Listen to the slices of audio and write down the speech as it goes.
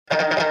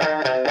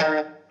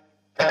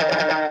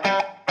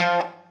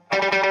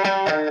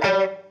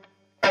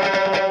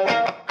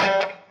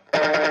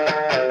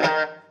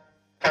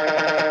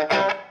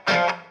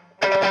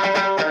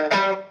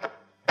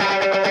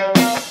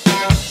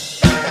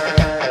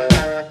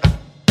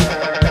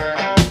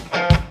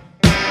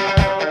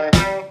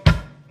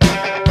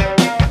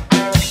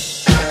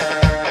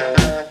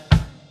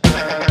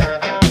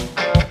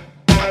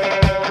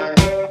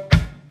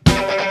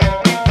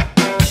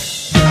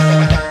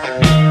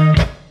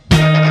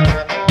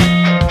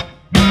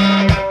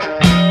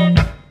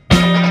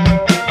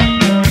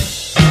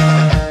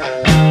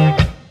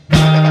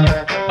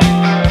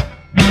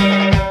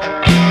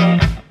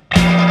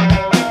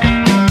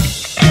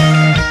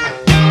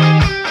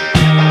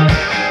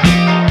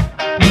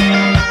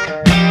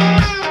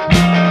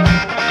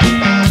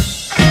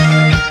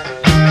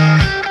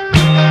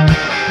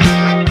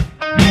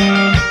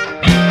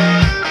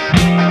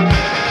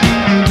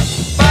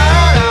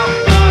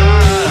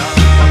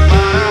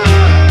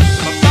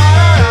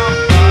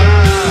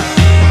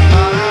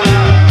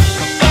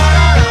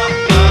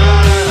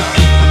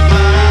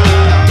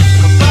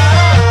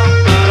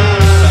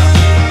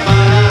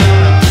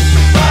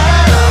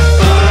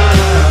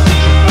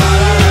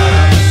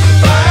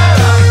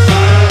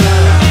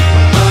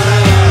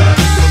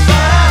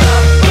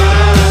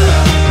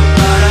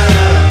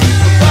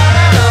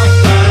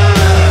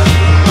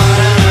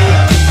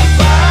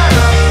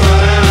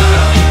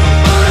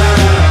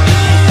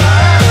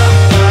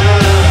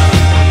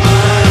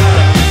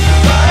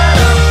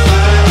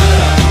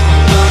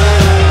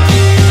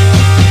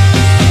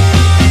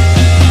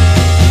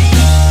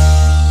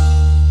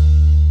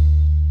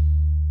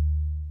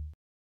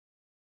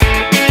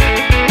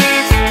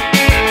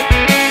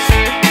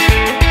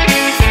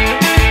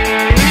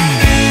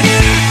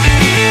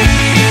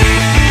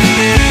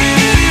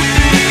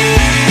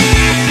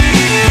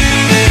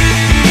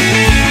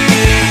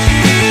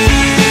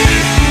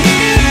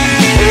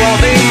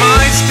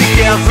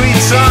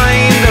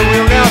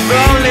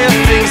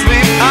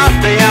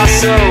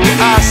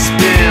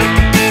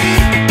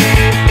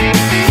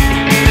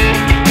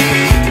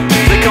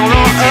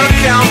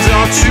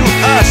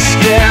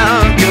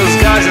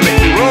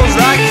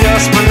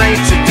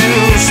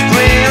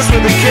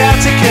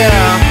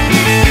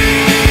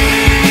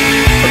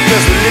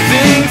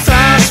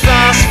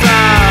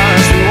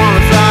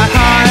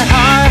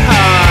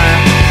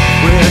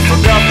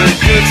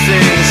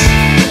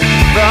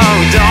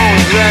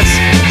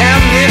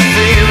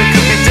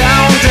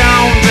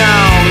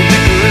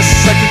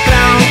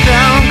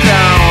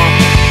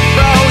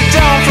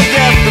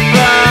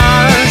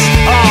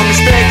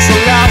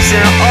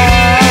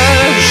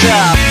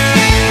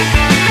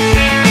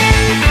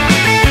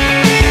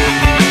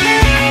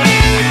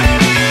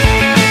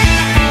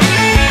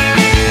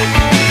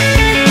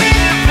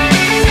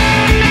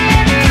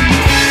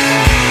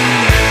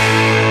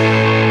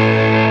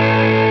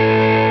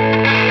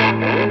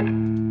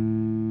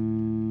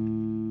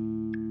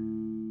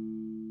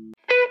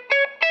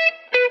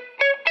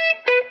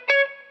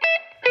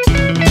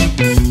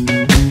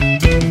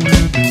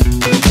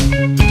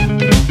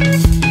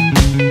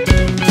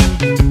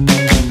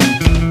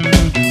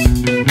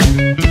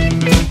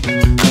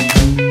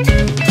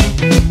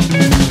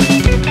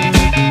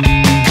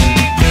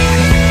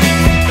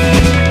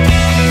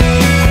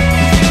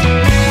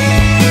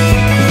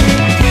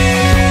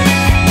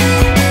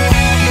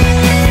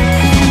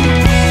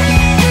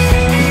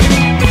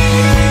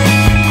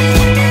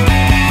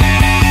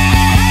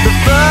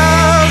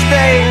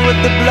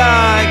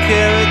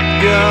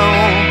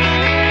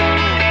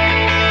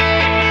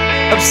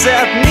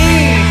upset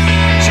me.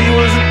 She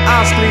wasn't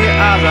ugly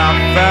as I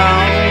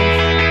found.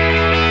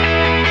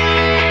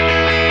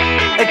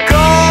 A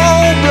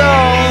cold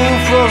blow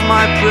froze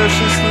my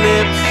precious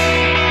lips,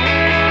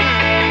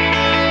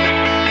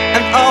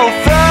 and all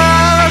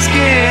first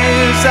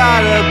kiss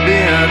had a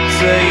bitter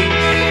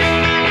taste.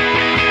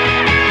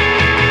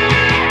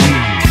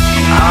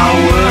 I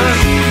was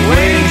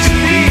waiting to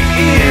be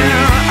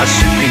here. I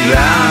should be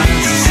glad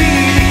to see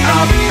the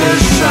other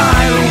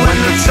side. When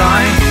the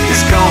time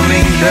is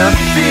coming, the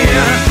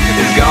fear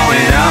is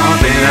going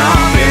up and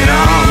up and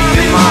up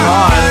in my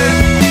heart.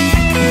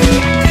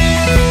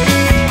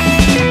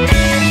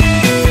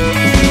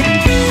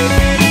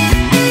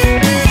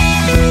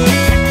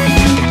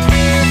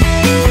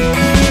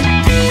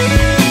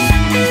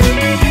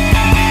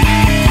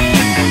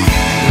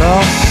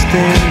 Lost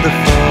in the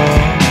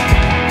fog,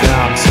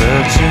 I'm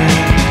searching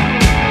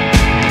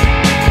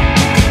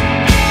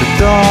the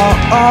door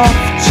of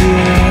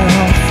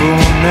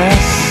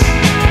cheerfulness.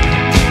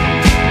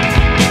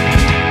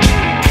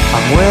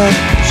 I'm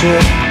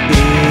wretched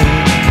here,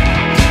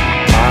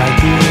 my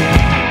dear.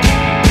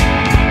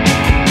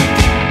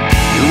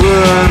 You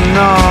were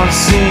not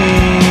seen.